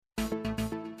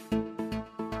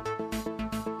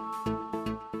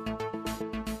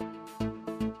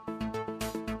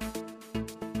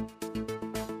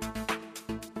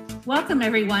Welcome,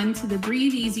 everyone, to the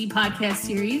Breathe Easy podcast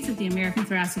series of the American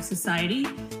Thoracic Society.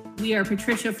 We are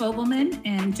Patricia Fogelman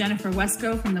and Jennifer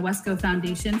Wesco from the Wesco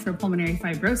Foundation for Pulmonary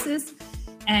Fibrosis.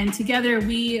 And together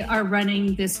we are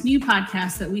running this new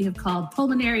podcast that we have called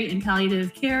Pulmonary and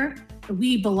Palliative Care, the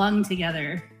We Belong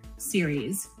Together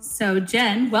series. So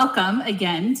Jen, welcome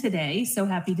again today. So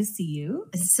happy to see you.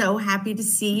 So happy to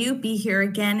see you, be here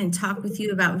again and talk with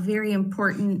you about very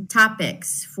important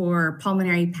topics for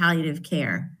pulmonary palliative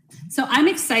care. So I'm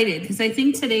excited because I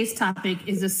think today's topic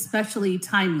is especially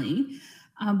timely.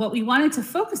 What we wanted to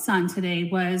focus on today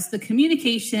was the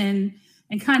communication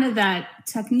and kind of that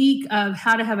technique of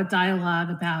how to have a dialogue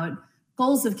about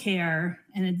goals of care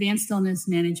and advanced illness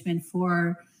management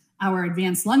for our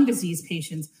advanced lung disease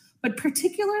patients, but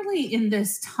particularly in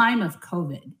this time of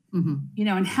COVID,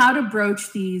 and how to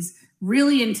broach these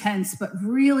really intense, but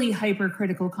really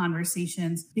hypercritical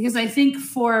conversations. Because I think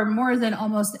for more than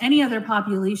almost any other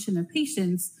population of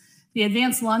patients, the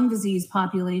advanced lung disease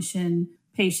population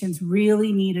patients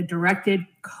really need a directed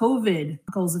COVID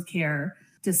goals of care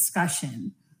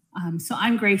discussion. So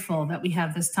I'm grateful that we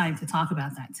have this time to talk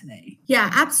about that today. Yeah,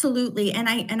 absolutely. And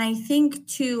I think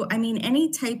too,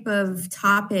 any type of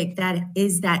topic that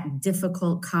is that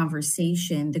difficult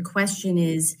conversation, the question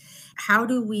is, how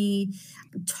do we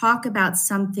talk about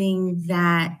something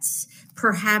that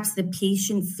perhaps the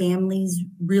patient family's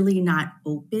really not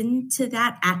open to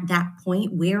that at that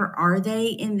point? Where are they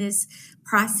in this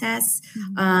process?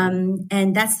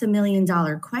 And that's the $1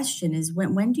 million question is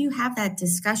when do you have that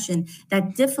discussion,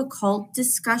 that difficult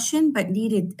discussion, but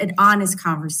needed an honest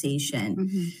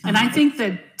conversation? And I think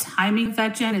the timing of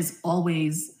that, Jen, is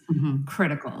always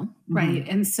critical, right?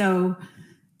 And so,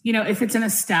 if it's an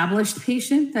established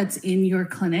patient that's in your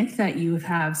clinic that you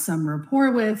have some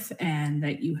rapport with and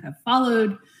that you have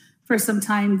followed for some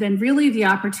time, then really the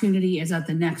opportunity is at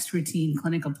the next routine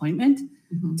clinic appointment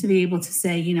to be able to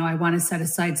say, I want to set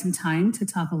aside some time to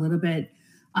talk a little bit,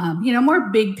 more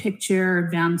big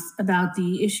picture about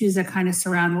the issues that kind of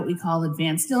surround what we call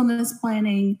advanced illness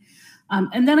planning.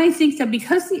 And then I think that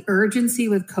because the urgency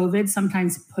with COVID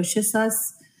sometimes pushes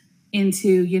us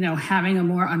into, having a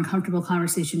more uncomfortable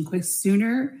conversation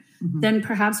sooner than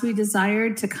perhaps we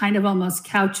desired, to kind of almost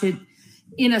couch it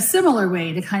in a similar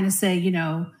way to kind of say,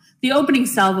 the opening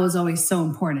salvo is always so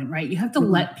important, right? You have to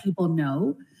let people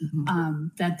know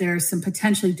that there's some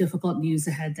potentially difficult news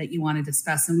ahead that you want to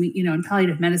discuss. And we, in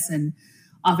palliative medicine,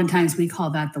 oftentimes we call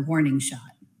that the warning shot,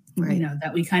 right?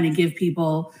 That we kind of give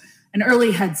people an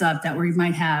early heads up that we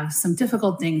might have some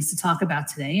difficult things to talk about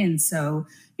today. And so,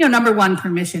 number one,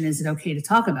 permission, is it okay to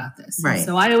talk about this? Right. And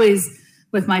so I always,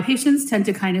 with my patients, tend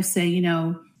to kind of say,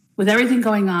 with everything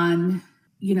going on,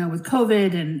 with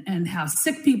COVID and how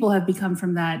sick people have become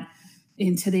from that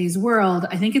in today's world,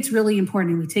 I think it's really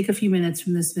important we take a few minutes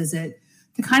from this visit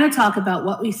to kind of talk about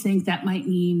what we think that might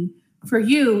mean for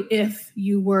you if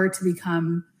you were to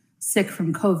become sick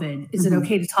from COVID. Is it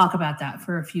okay to talk about that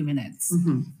for a few minutes?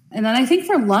 And then I think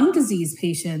for lung disease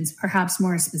patients, perhaps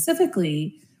more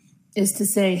specifically, is to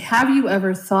say, have you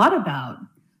ever thought about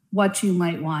what you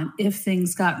might want if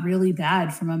things got really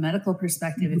bad from a medical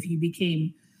perspective, if you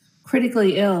became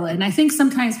critically ill? And I think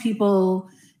sometimes people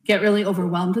get really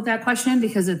overwhelmed with that question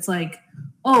because it's like,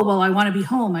 oh, well, I want to be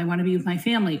home. I want to be with my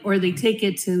family. Or they take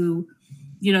it to,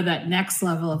 that next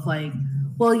level of like,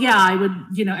 well, yeah, I would,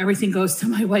 everything goes to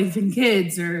my wife and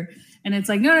kids. And it's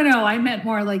like, no, I meant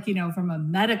more like, from a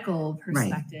medical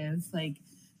perspective, like,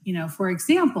 for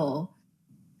example,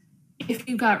 if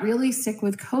you got really sick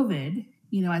with COVID,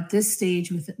 at this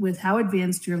stage with how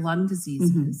advanced your lung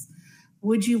disease is,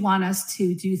 would you want us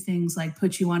to do things like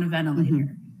put you on a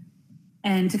ventilator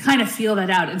and to kind of feel that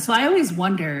out? And so I always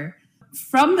wonder,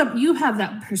 you have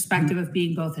that perspective of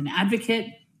being both an advocate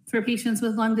for patients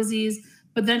with lung disease,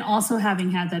 but then also having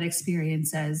had that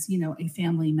experience as, a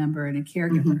family member and a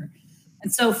caregiver.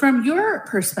 And so from your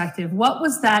perspective, what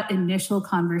was that initial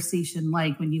conversation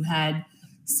like when you had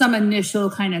some initial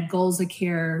kind of goals of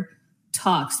care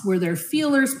talks? Were there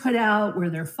feelers put out? Were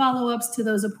there follow-ups to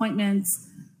those appointments?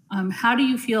 How do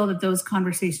you feel that those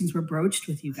conversations were broached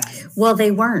with you guys? Well,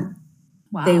 they weren't.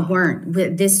 Wow. They weren't.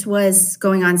 This was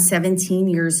going on 17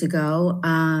 years ago,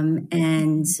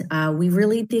 and we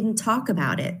really didn't talk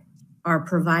about it. Our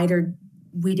provider,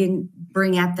 we didn't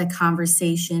bring up the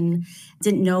conversation,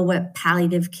 didn't know what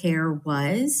palliative care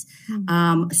was,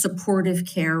 supportive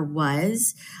care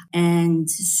was. And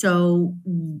so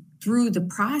through the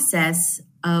process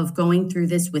of going through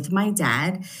this with my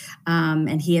dad,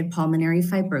 and he had pulmonary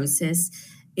fibrosis,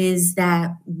 is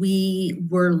that we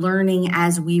were learning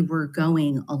as we were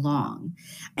going along.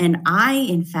 And I,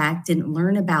 in fact, didn't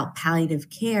learn about palliative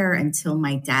care until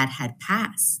my dad had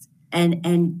passed.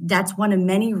 And that's one of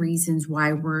many reasons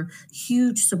why we're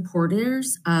huge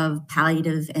supporters of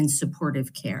palliative and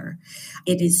supportive care.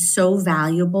 It is so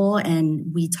valuable,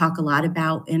 and we talk a lot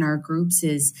about in our groups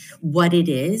is what it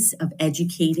is, of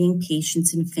educating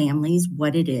patients and families,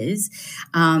 what it is,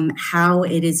 how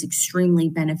it is extremely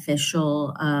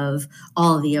beneficial of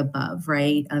all of the above,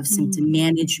 right? Of symptom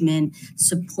management,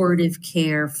 supportive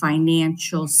care,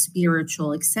 financial,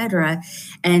 spiritual, etc.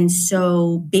 And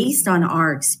so based on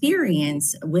our experience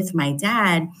with my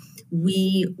dad,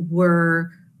 we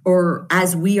were, or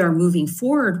as we are moving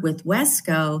forward with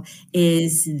Wesco,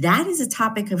 is a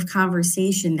topic of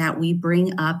conversation that we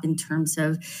bring up in terms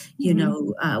of,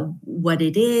 what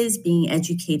it is, being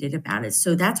educated about it.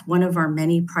 So that's one of our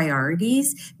many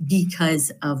priorities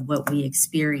because of what we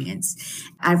experienced.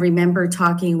 I remember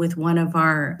talking with one of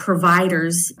our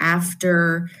providers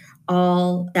after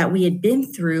all that we had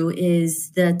been through,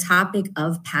 is the topic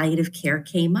of palliative care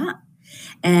came up.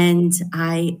 And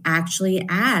I actually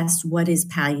asked, what is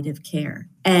palliative care?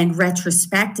 And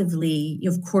retrospectively,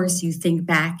 of course, you think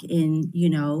back in,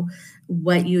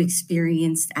 what you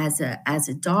experienced as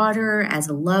a daughter, as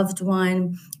a loved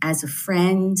one, as a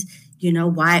friend,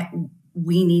 why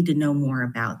we need to know more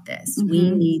about this.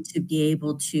 We need to be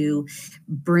able to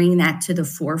bring that to the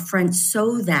forefront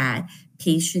so that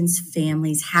patients,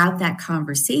 families have that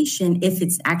conversation, if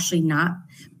it's actually not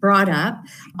brought up,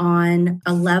 on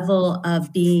a level of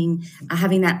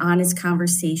having that honest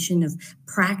conversation of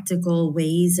practical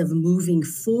ways of moving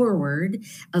forward,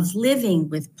 of living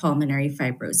with pulmonary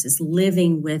fibrosis,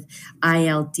 living with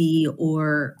ILD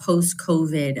or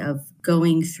post-COVID, of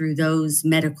going through those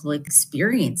medical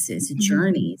experiences and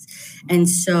journeys. And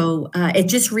so it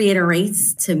just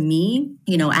reiterates to me,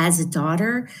 as a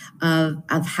daughter,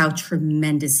 of how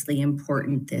tremendously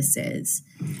important this is.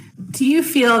 Do you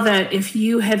feel that if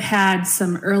you had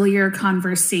some earlier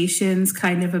conversations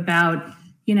kind of about,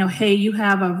 hey, you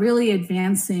have a really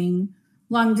advancing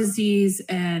lung disease,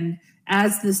 and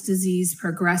as this disease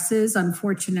progresses,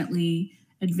 unfortunately,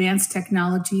 advanced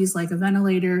technologies like a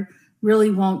ventilator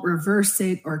really won't reverse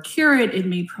it or cure it. It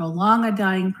may prolong a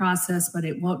dying process, but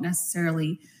it won't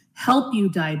necessarily help you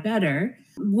die better.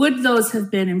 Would those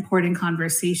have been important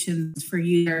conversations for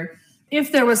you?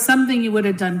 If there was something you would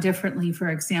have done differently, for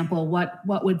example, what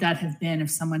would that have been if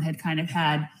someone had kind of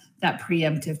had that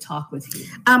preemptive talk with you?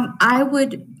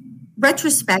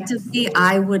 Retrospectively,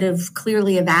 I would have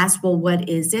clearly have asked, well, what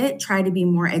is it? Try to be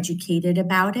more educated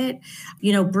about it.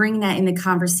 Bring that in the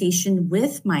conversation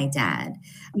with my dad.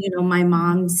 My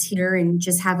mom's here, and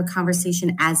just have a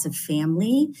conversation as a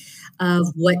family of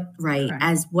what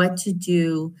to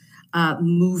do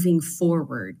moving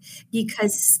forward.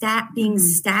 Because being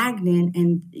stagnant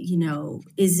and,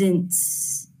 isn't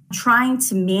trying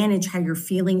to manage how you're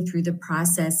feeling through the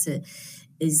process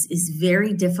is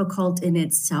very difficult in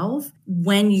itself.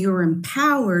 When you're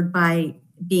empowered by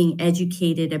being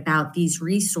educated about these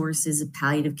resources of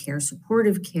palliative care,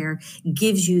 supportive care,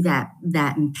 gives you that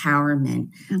empowerment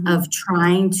of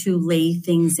trying to lay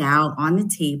things out on the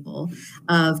table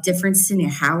of different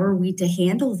scenarios. How are we to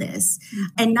handle this?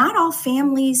 And not all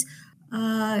families,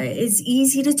 it's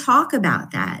easy to talk about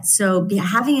that. So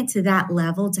having it to that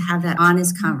level, to have that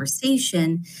honest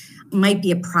conversation, might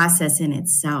be a process in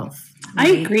itself. Right?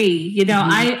 I agree.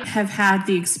 I have had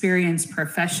the experience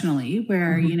professionally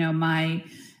where, my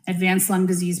advanced lung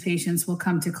disease patients will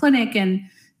come to clinic, and,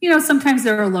 sometimes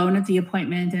they're alone at the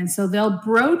appointment. And so they'll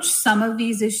broach some of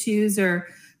these issues or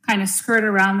kind of skirt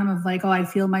around them of like, oh, I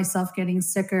feel myself getting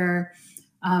sicker.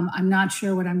 I'm not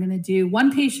sure what I'm going to do.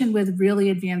 One patient with really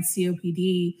advanced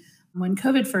COPD, when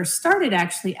COVID first started,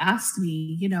 actually asked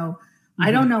me,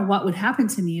 I don't know what would happen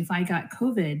to me if I got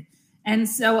COVID. And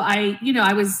so I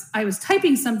was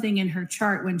typing something in her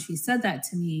chart when she said that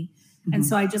to me. And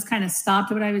so I just kind of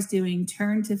stopped what I was doing,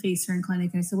 turned to face her in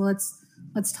clinic, and I said, well,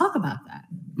 let's talk about that.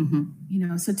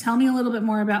 So tell me a little bit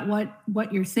more about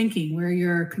what you're thinking, where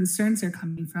your concerns are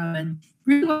coming from. And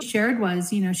really what she shared was,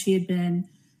 she had been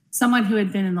someone who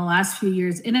had been in the last few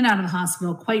years in and out of the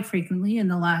hospital quite frequently. In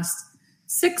the last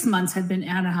 6 months had been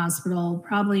at a hospital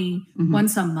probably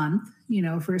once a month,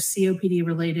 for COPD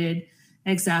related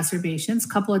exacerbations. A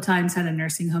couple of times had a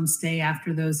nursing home stay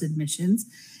after those admissions,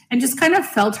 and just kind of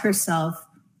felt herself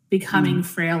becoming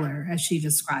frailer, as she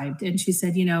described. And she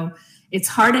said, it's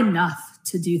hard enough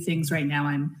to do things right now.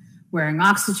 I'm wearing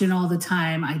oxygen all the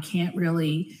time. I can't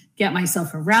really get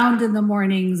myself around in the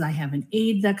mornings. I have an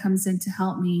aide that comes in to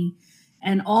help me.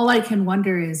 And all I can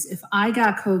wonder is if I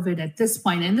got COVID at this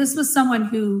point, and this was someone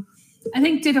who I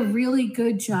think did a really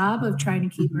good job of trying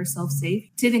to keep herself safe,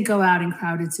 didn't go out in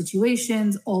crowded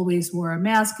situations, always wore a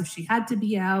mask if she had to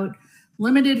be out,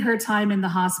 limited her time in the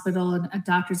hospital and at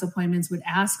doctor's appointments, would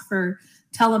ask for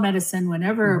telemedicine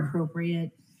whenever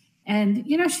appropriate. And,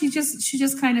 she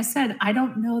just kind of said, I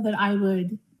don't know that I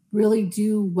would really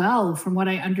do well from what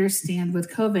I understand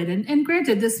with COVID. And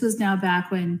granted, this was now back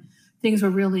when things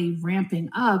were really ramping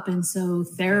up. And so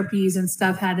therapies and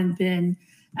stuff hadn't been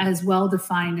as well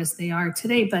defined as they are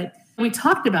today. But we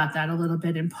talked about that a little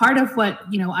bit. And part of what,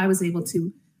 I was able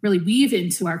to really weave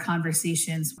into our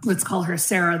conversations, let's call her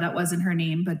Sarah, that wasn't her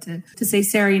name, but to say,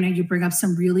 Sarah, you bring up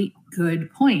some really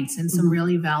good points and some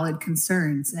really valid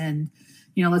concerns. And,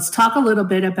 let's talk a little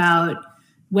bit about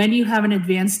when you have an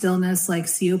advanced illness like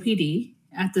COPD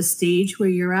at the stage where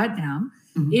you're at now,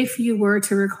 if you were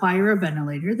to require a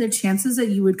ventilator, the chances that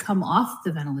you would come off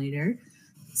the ventilator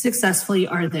successfully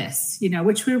are this,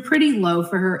 which were pretty low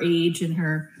for her age and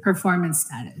her performance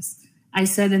status. I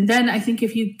said, and then I think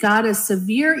if you got a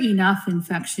severe enough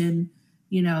infection,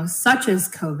 such as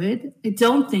COVID, I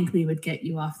don't think we would get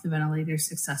you off the ventilator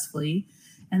successfully.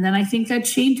 And then I think that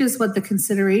changes what the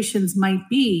considerations might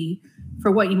be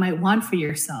for what you might want for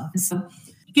yourself. And so,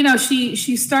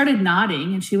 she started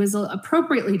nodding and she was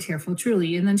appropriately tearful,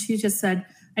 truly. And then she just said,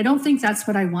 I don't think that's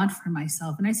what I want for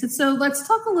myself. And I said, so let's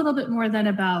talk a little bit more then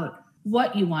about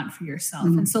what you want for yourself.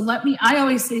 And so I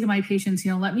always say to my patients,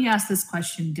 let me ask this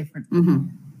question differently.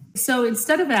 So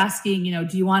instead of asking,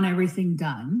 do you want everything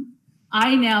done?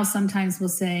 I now sometimes will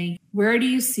say, where do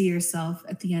you see yourself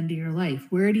at the end of your life?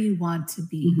 Where do you want to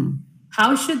be?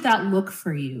 How should that look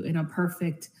for you in a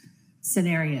perfect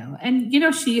scenario? And,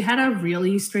 she had a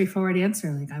really straightforward answer.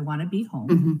 Like, I want to be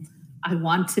home. I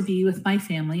want to be with my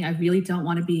family. I really don't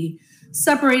want to be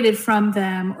separated from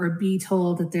them or be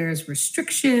told that there's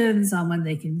restrictions on when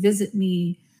they can visit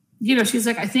me. She's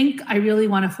like, I think I really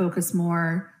want to focus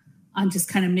more on just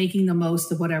kind of making the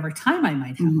most of whatever time I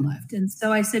might have left. And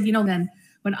so I said, then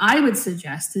what I would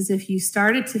suggest is if you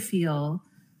started to feel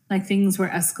like things were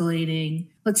escalating,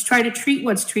 let's try to treat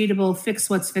what's treatable, fix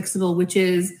what's fixable, which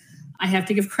is, I have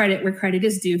to give credit where credit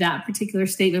is due. That particular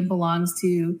statement belongs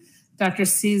to Dr.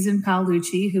 Susan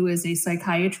Paolucci, who is a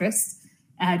psychiatrist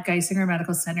at Geisinger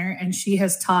Medical Center, and she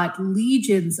has taught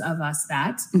legions of us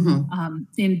that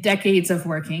in decades of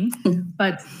working.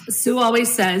 But Sue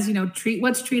always says, treat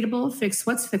what's treatable, fix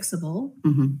what's fixable.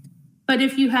 But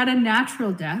if you had a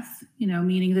natural death,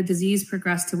 meaning the disease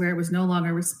progressed to where it was no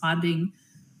longer responding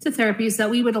to therapies,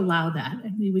 that we would allow that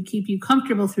and we would keep you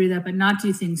comfortable through that, but not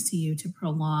do things to you to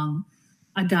prolong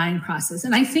a dying process.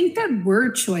 And I think that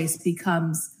word choice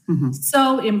becomes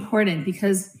so important,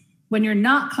 because when you're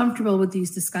not comfortable with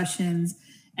these discussions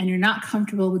and you're not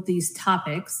comfortable with these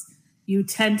topics, you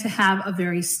tend to have a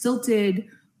very stilted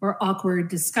or awkward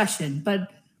discussion. But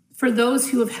for those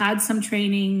who have had some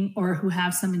training or who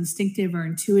have some instinctive or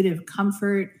intuitive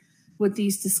comfort with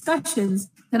these discussions,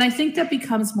 then I think that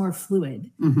becomes more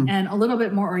fluid and a little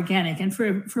bit more organic. And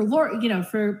for Laura,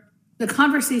 for the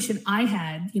conversation I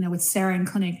had, with Sarah in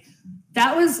clinic,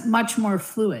 that was much more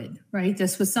fluid, right?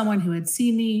 This was someone who had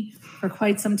seen me for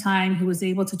quite some time, who was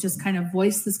able to just kind of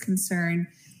voice this concern.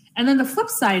 And then the flip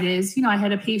side is, I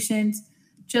had a patient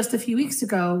just a few weeks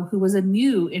ago who was a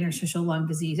new interstitial lung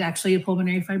disease, actually a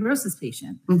pulmonary fibrosis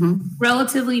patient,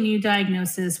 relatively new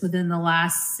diagnosis within the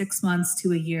last 6 months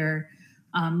to a year,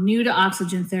 new to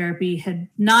oxygen therapy, had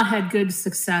not had good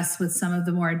success with some of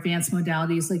the more advanced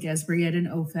modalities like Esbriet and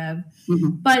Ofev,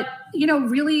 but,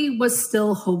 really was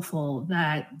still hopeful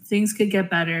that things could get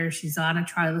better. She's on a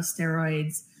trial of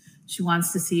steroids. She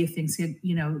wants to see if things get,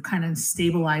 kind of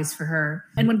stabilize for her.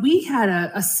 And when we had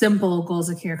a simple goals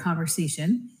of care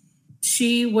conversation,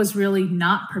 she was really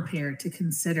not prepared to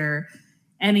consider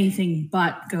anything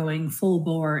but going full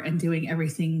bore and doing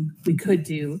everything we could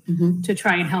do to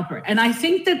try and help her. And I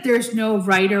think that there's no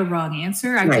right or wrong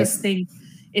answer. I just think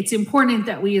it's important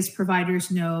that we as providers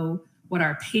know what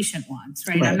our patient wants,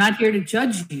 right? I'm not here to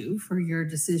judge you for your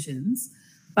decisions,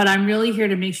 but I'm really here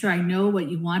to make sure I know what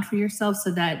you want for yourself,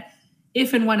 so that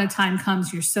if and when a time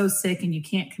comes, you're so sick and you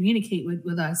can't communicate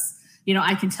with us,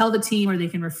 I can tell the team, or they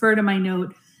can refer to my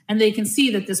note and they can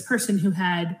see that this person who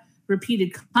had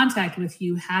repeated contact with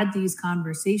you had these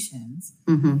conversations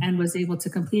and was able to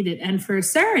complete it. And for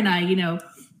Sarah and I,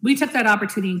 we took that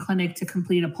opportunity in clinic to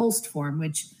complete a POST form,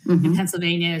 which in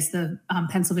Pennsylvania is the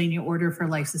Pennsylvania Order for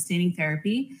Life-Sustaining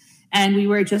Therapy. And we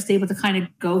were just able to kind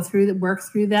of work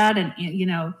through that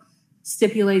and,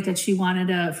 stipulate that she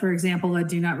wanted for example, a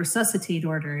do not resuscitate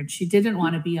order. And she didn't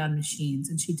want to be on machines,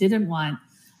 and she didn't want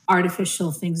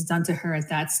artificial things done to her at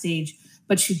that stage,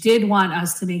 but she did want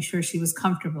us to make sure she was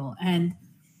comfortable. And,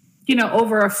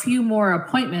 over a few more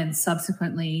appointments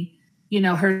subsequently,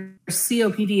 her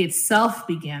COPD itself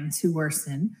began to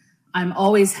worsen. I'm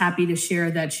always happy to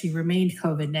share that she remained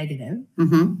COVID negative.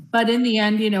 Mm-hmm. But in the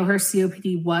end, her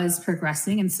COPD was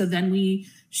progressing. And so then we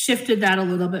shifted that a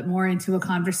little bit more into a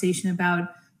conversation about,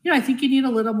 I think you need a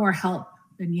little more help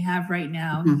than you have right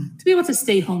now to be able to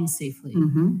stay home safely.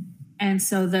 Mm-hmm. And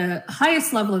so the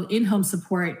highest level of in-home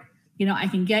support, I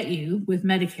can get you with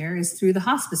Medicare is through the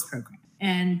hospice program.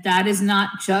 And that is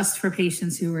not just for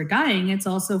patients who are dying. It's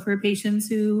also for patients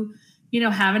who,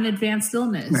 have an advanced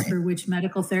illness for which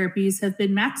medical therapies have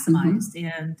been maximized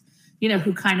and,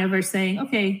 who kind of are saying,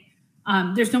 okay,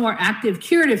 there's no more active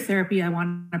curative therapy I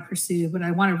want to pursue, but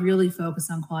I want to really focus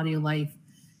on quality of life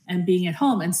and being at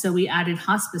home. And so we added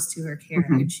hospice to her care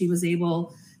and she was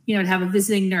able, to have a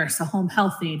visiting nurse, a home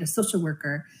health aide, a social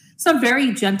worker, some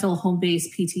very gentle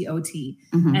home-based PTOT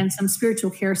and some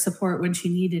spiritual care support when she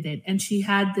needed it. And she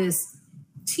had this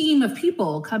team of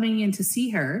people coming in to see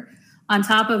her on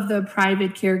top of the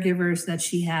private caregivers that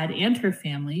she had and her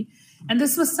family. And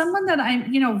this was someone that I,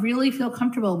 really feel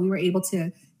comfortable. We were able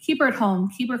to keep her at home,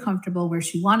 keep her comfortable where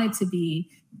she wanted to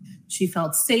be. She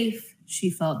felt safe.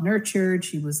 She felt nurtured.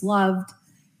 She was loved.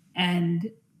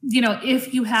 And,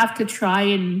 if you have to try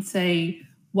and say,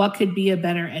 what could be a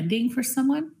better ending for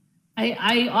someone?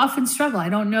 I often struggle. I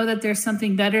don't know that there's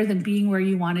something better than being where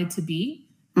you wanted to be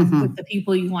with the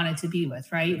people you wanted to be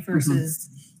with, right? Versus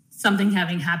something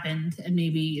having happened and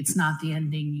maybe it's not the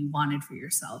ending you wanted for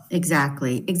yourself.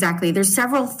 Exactly. There's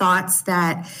several thoughts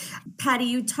that, Patty,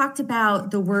 you talked about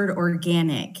the word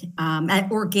organic,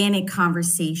 an organic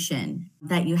conversation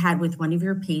that you had with one of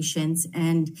your patients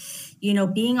and,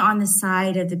 being on the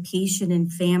side of the patient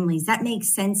and families, that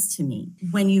makes sense to me.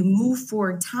 When you move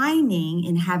forward timing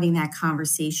in having that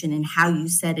conversation and how you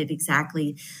said it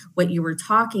exactly what you were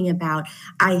talking about,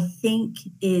 I think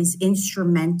is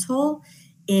instrumental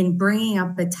in bringing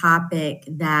up a topic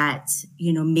that,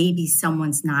 maybe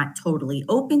someone's not totally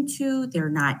open to, they're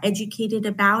not educated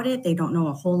about it, they don't know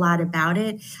a whole lot about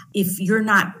it. If you're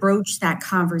not broached that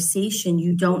conversation,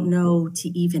 you don't know to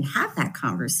even have that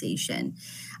conversation.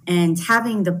 And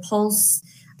having the pulse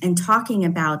and talking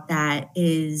about that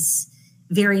is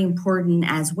very important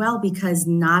as well, because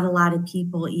not a lot of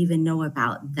people even know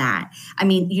about that. I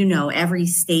mean, every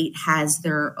state has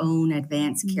their own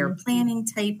advanced care planning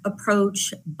type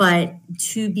approach, but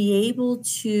to be able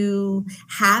to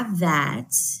have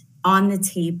that on the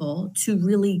table, to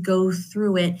really go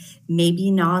through it,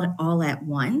 maybe not all at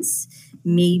once,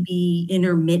 maybe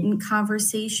intermittent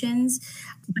conversations,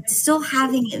 but still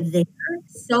having it there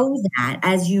so that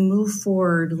as you move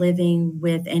forward living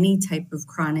with any type of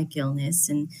chronic illness,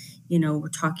 and, we're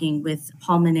talking with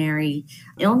pulmonary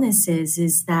illnesses,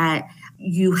 is that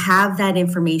you have that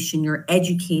information, you're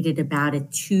educated about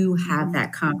it to have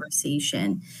that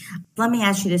conversation. Let me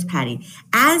ask you this, Patty.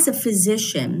 As a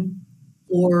physician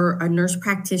or a nurse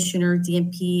practitioner,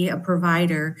 DNP, a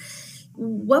provider,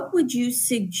 what would you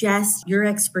suggest? Your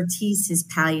expertise is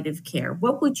palliative care.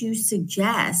 What would you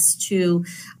suggest to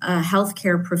a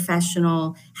healthcare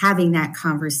professional having that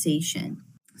conversation?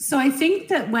 So I think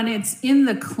that when it's in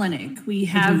the clinic, we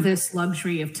have this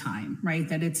luxury of time, right?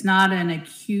 That it's not an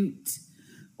acute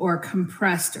or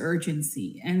compressed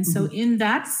urgency. And so in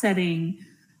that setting,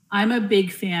 I'm a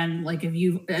big fan, like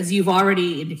as you've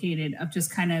already indicated, of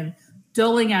just kind of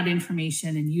doling out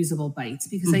information in usable bites,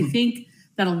 because I think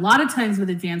that a lot of times with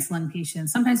advanced lung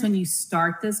patients, sometimes when you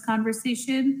start this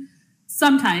conversation,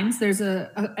 sometimes there's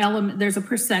there's a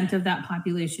percent of that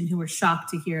population who are shocked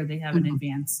to hear they have an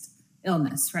advanced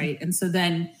illness, right? And so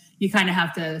then you kind of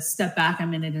have to step back a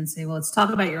minute and say, well, let's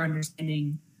talk about your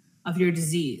understanding of your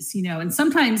disease, and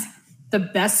sometimes the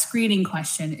best screening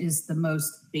question is the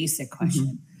most basic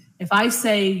question. If I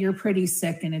say you're pretty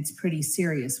sick and it's pretty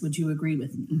serious, would you agree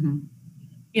with me?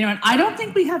 And I don't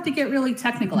think we have to get really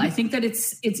technical. I think that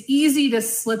it's easy to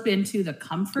slip into the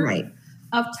comfort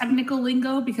of technical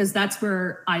lingo because that's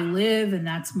where I live and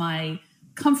that's my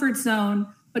comfort zone,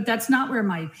 but that's not where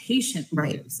my patient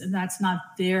lives and that's not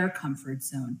their comfort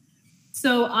zone.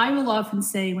 So I will often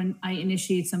say when I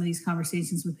initiate some of these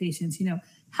conversations with patients,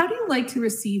 how do you like to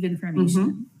receive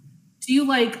information? Do you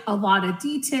like a lot of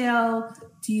detail?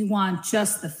 Do you want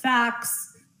just the facts?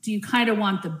 Do you kind of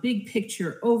want the big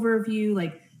picture overview?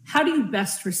 Like, how do you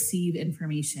best receive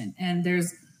information? And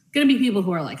there's going to be people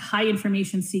who are like high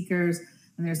information seekers,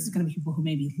 and there's going to be people who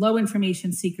may be low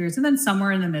information seekers, and then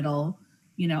somewhere in the middle,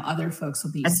 other folks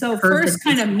will be. So first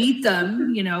kind of meet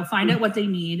them, find out what they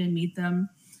need and meet them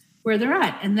where they're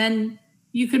at. And then,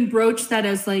 you can broach that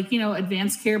as like,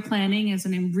 advanced care planning is a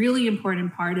really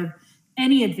important part of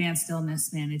any advanced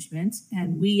illness management.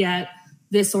 And we at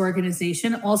this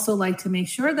organization also like to make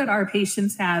sure that our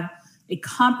patients have a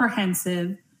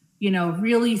comprehensive,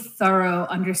 really thorough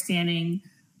understanding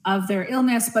of their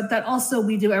illness, but that also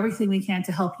we do everything we can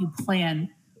to help you plan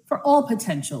for all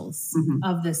potentials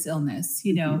of this illness,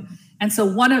 And so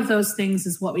one of those things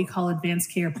is what we call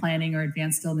advanced care planning or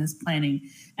advanced illness planning.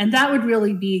 And that would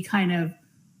really be kind of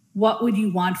what would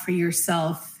you want for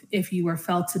yourself if you were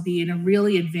felt to be in a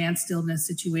really advanced illness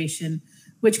situation,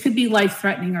 which could be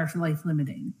life-threatening or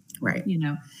life-limiting. Right.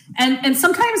 And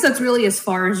sometimes that's really as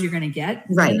far as you're going to get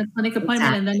in the clinic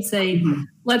appointment, and then say,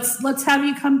 let's have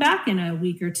you come back in a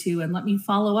week or two and let me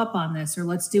follow up on this, or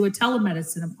let's do a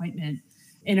telemedicine appointment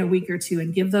in a week or two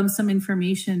and give them some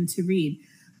information to read.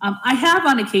 I have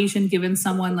on occasion given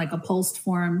someone like a POLST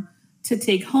form to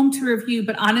take home to review,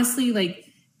 but honestly, like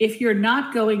if you're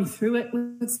not going through it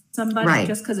with somebody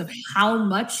just because of how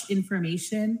much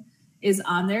information is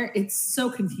on there, it's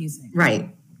so confusing. Right.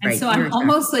 And so I'm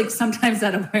almost like sometimes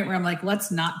at a point where I'm like,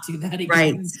 let's not do that again.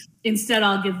 Right. Instead,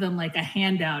 I'll give them like a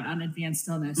handout on advanced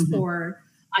illness, or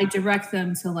I direct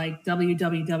them to like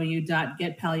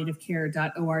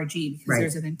www.getpalliativecare.org because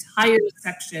there's an entire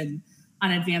section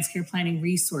on advanced care planning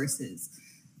resources.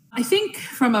 I think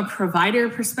from a provider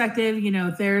perspective,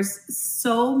 there's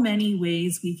so many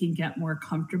ways we can get more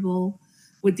comfortable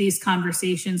with these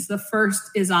conversations. The first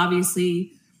is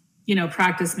obviously,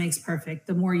 practice makes perfect.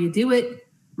 The more you do it,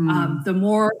 the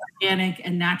more organic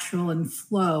and natural and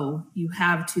flow you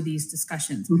have to these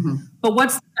discussions. But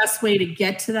what's the best way to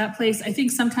get to that place? I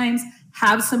think sometimes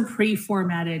have some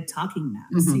pre-formatted talking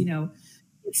maps.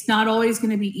 It's not always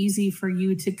going to be easy for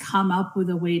you to come up with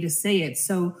a way to say it.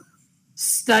 So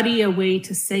study a way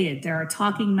to say it. There are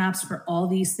talking maps for all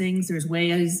these things. There's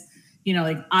ways, when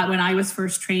I was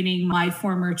first training, my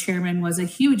former chairman was a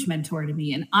huge mentor to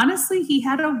me. And honestly, he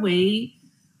had a way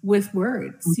with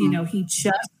words. He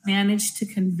just managed to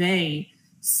convey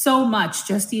so much,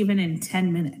 just even in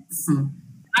 10 minutes.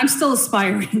 I'm still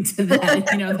aspiring to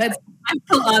that. I'm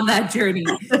still on that journey.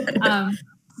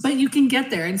 But you can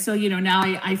get there. And so, now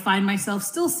I find myself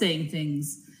still saying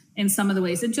things in some of the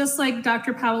ways. And just like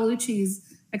Dr. Paolucci's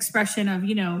expression of,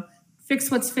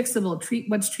 fix what's fixable, treat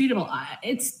what's treatable.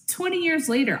 It's 20 years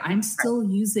later, I'm still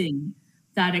using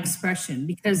that expression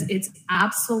because it's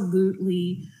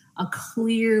absolutely a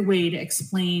clear way to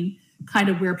explain kind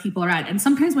of where people are at. And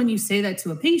sometimes when you say that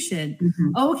to a patient,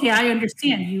 okay, I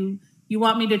understand. You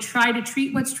want me to try to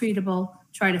treat what's treatable,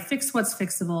 try to fix what's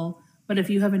fixable. But if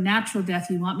you have a natural death,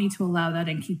 you want me to allow that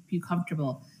and keep you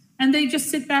comfortable. And they just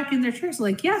sit back in their chairs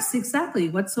like, yes, exactly.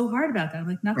 What's so hard about that? I'm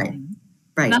like, nothing.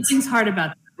 Right. Nothing's hard about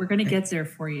that. We're going to get there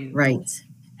for you. Right.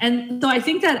 And so I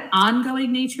think that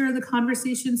ongoing nature of the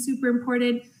conversation is super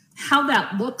important. How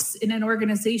that looks in an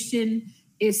organization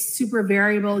is super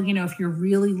variable. If you're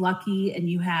really lucky and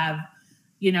you have,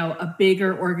 a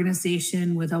bigger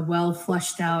organization with a well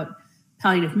fleshed out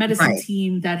palliative medicine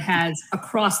team that has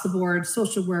across the board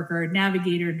social worker,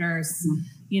 navigator, nurse,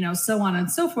 so on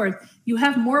and so forth, you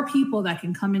have more people that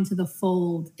can come into the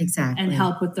fold and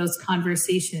help with those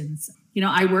conversations.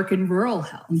 I work in rural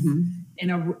health, in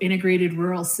an integrated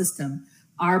rural system.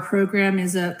 Our program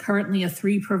is currently a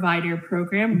 3-provider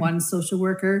program, 1 social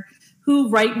worker, who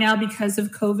right now, because of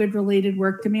COVID-related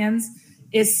work demands,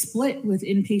 is split with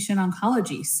inpatient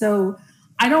oncology. So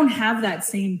I don't have that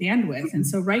same bandwidth. And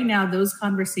so right now, those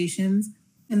conversations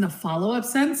in the follow-up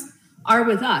sense are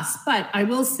with us. But I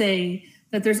will say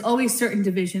that there's always certain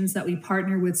divisions that we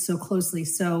partner with so closely.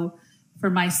 So for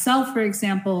myself, for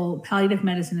example, palliative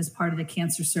medicine is part of the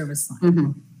cancer service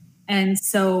line. And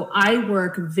so I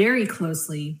work very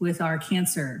closely with our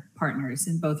cancer partners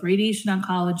in both radiation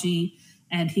oncology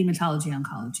and hematology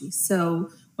oncology. So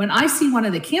when I see one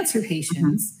of the cancer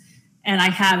patients and I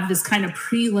have this kind of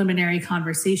preliminary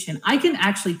conversation, I can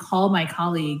actually call my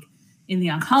colleague in the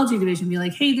oncology division and be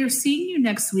like, hey, they're seeing you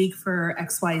next week for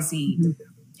XYZ.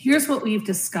 Here's what we've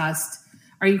discussed.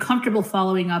 Are you comfortable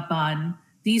following up on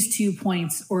these 2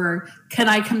 points? Or can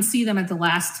I come see them at the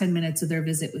last 10 minutes of their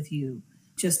visit with you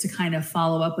just to kind of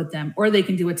follow up with them? Or they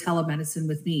can do a telemedicine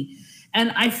with me.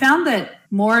 And I found that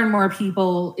more and more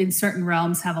people in certain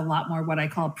realms have a lot more what I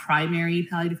call primary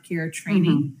palliative care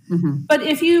training. But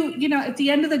if you, at the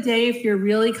end of the day, if you're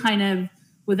really kind of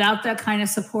without that kind of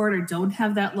support or don't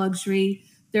have that luxury,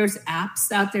 there's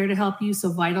apps out there to help you.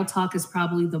 So VitalTalk is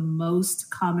probably the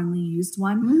most commonly used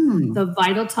one. The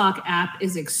VitalTalk app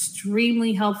is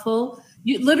extremely helpful.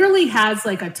 It literally has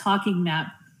like a talking map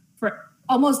for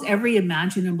almost every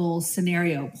imaginable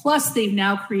scenario. Plus, they've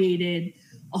now created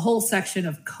a whole section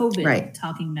of COVID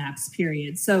talking maps,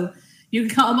 period. So you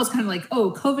can almost kind of like,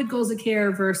 oh, COVID goals of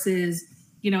care versus,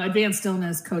 advanced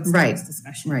illness code status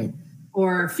discussion. Right.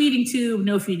 Or feeding tube,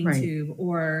 no feeding tube,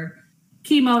 or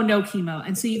chemo, no chemo.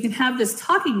 And so you can have this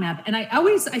talking map. And I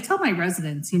tell my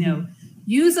residents,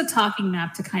 use a talking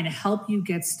map to kind of help you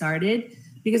get started,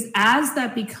 because as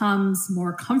that becomes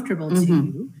more comfortable to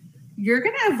you, you're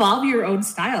going to evolve your own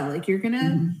style. Like you're going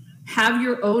to have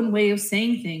your own way of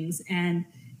saying things, and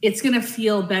it's going to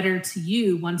feel better to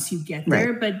you once you get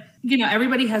there. But,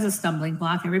 everybody has a stumbling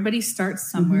block. Everybody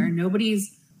starts somewhere.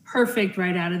 Nobody's perfect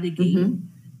right out of the gate.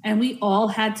 And we all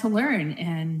had to learn.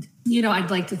 And, I'd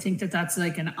like to think that that's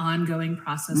like an ongoing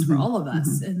process for all of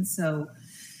us. And so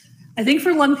I think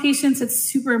for lung patients, it's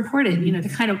super important, to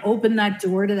kind of open that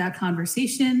door to that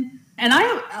conversation. And I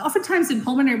oftentimes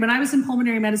when I was in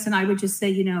pulmonary medicine, I would just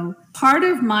say, part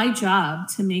of my job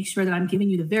to make sure that I'm giving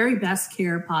you the very best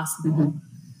care possible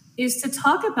is to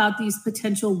talk about these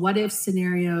potential what if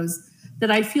scenarios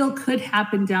that I feel could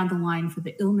happen down the line for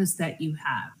the illness that you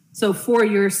have. So for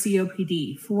your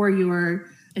COPD, for your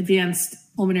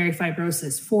advanced pulmonary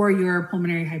fibrosis, for your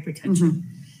pulmonary hypertension.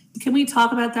 Can we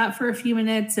talk about that for a few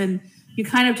minutes? And you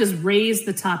kind of just raise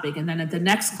the topic. And then at the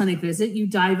next clinic visit, you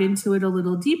dive into it a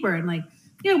little deeper. And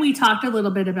we talked a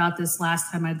little bit about this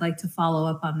last time. I'd like to follow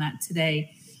up on that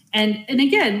today. And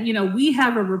again, we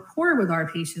have a rapport with our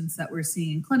patients that we're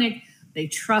seeing in clinic. They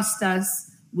trust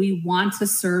us. We want to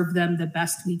serve them the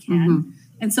best we can.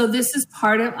 And so this is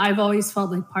I've always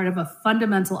felt like part of a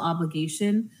fundamental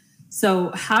obligation.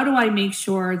 So how do I make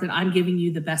sure that I'm giving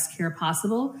you the best care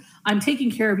possible? I'm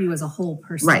taking care of you as a whole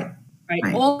person.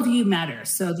 Right. All of you matter.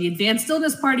 So the advanced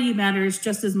illness part of you matters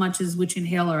just as much as which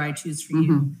inhaler I choose for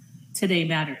you today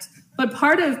matters. But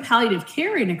part of palliative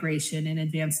care integration in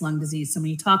advanced lung disease, so when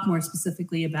you talk more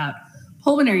specifically about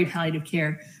pulmonary palliative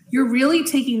care, you're really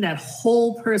taking that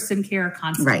whole person care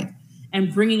concept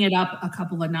and bringing it up a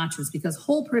couple of notches, because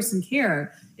whole person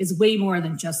care is way more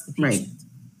than just the patient.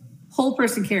 Whole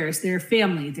person care is their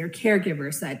family, their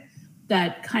caregivers,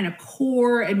 that kind of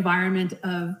core environment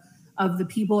of the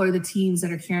people or the teams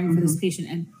that are caring for this patient,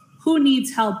 and who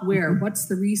needs help where, what's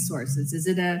the resources? Is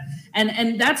it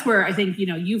and that's where I think,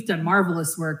 you've done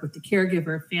marvelous work with the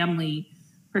caregiver family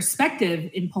perspective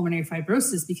in pulmonary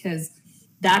fibrosis, because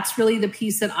that's really the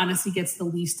piece that honestly gets the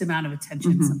least amount of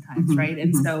attention sometimes, right?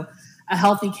 And so a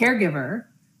healthy caregiver,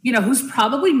 who's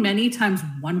probably many times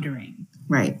wondering,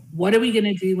 what are we going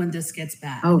to do when this gets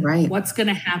bad? What's going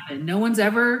to happen? No one's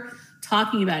ever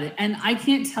talking about it. And I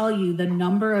can't tell you the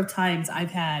number of times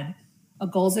I've had a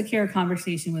goals of care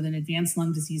conversation with an advanced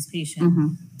lung disease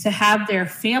patient to have their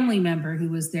family member who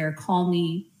was there call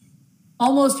me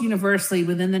almost universally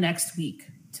within the next week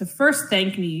to first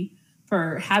thank me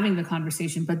for having the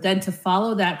conversation, but then to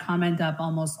follow that comment up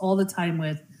almost all the time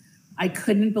with, I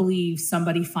couldn't believe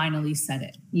somebody finally said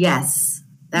it. Yes,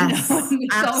 that's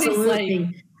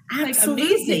absolutely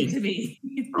amazing to me.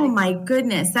 Oh my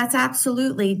goodness, that's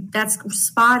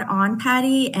spot on,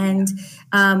 Patty. And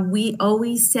we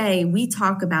always say, we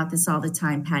talk about this all the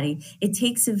time, Patty. It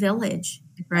takes a village,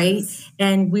 right?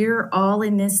 And we're all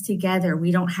in this together.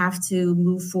 We don't have to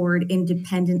move forward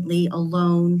independently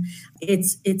alone.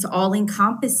 It's all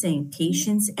encompassing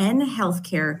patients and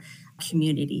healthcare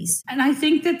communities. And I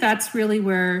think that that's really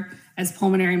where, as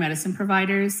pulmonary medicine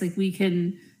providers, we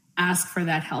can ask for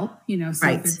that help,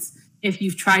 so if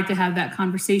you've tried to have that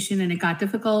conversation and it got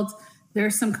difficult,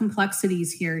 there's some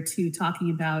complexities here to talking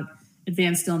about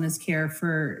advanced illness care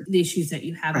for the issues that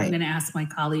you have. I'm going to ask my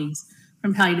colleagues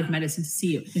from palliative medicine to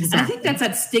see you. And I think that's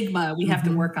that stigma we have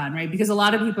to work on, right? Because a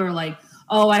lot of people are like,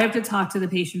 oh, I have to talk to the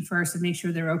patient first and make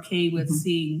sure they're okay with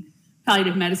seeing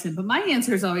palliative medicine. But my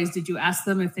answer is always, did you ask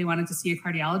them if they wanted to see a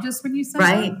cardiologist when you sent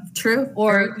them? True.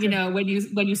 Or, when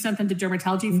you sent them to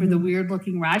dermatology for the weird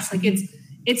looking rash,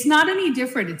 it's not any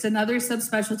different. It's another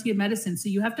subspecialty of medicine. So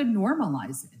you have to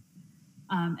normalize it.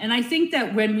 And I think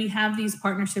that when we have these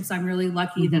partnerships, I'm really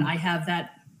lucky that I have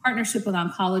that partnership with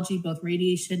oncology, both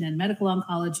radiation and medical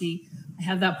oncology. I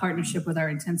have that partnership with our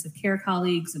intensive care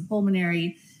colleagues and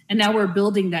pulmonary. And now we're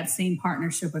building that same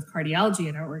partnership with cardiology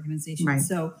at our organization.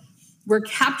 So we're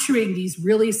capturing these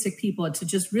really sick people to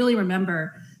just really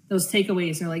remember those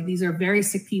takeaways. They're like, these are very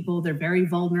sick people. They're very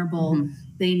vulnerable.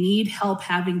 They need help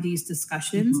having these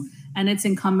discussions. And it's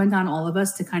incumbent on all of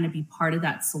us to kind of be part of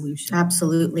that solution.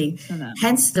 Absolutely.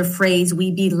 Hence the phrase,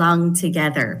 we belong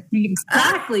together.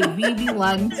 Exactly. We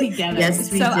belong together.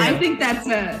 Yes, we do. I think that's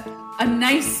a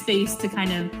nice space to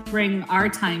kind of bring our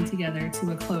time together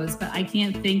to a close. But I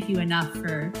can't thank you enough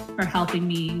for helping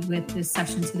me with this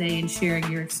session today and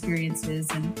sharing your experiences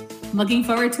and looking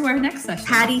forward to our next session.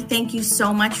 Patty, thank you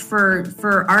so much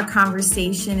for our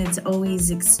conversation. It's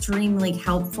always extremely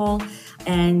helpful,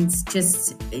 and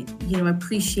just,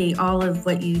 appreciate all of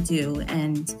what you do.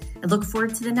 And I look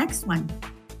forward to the next one.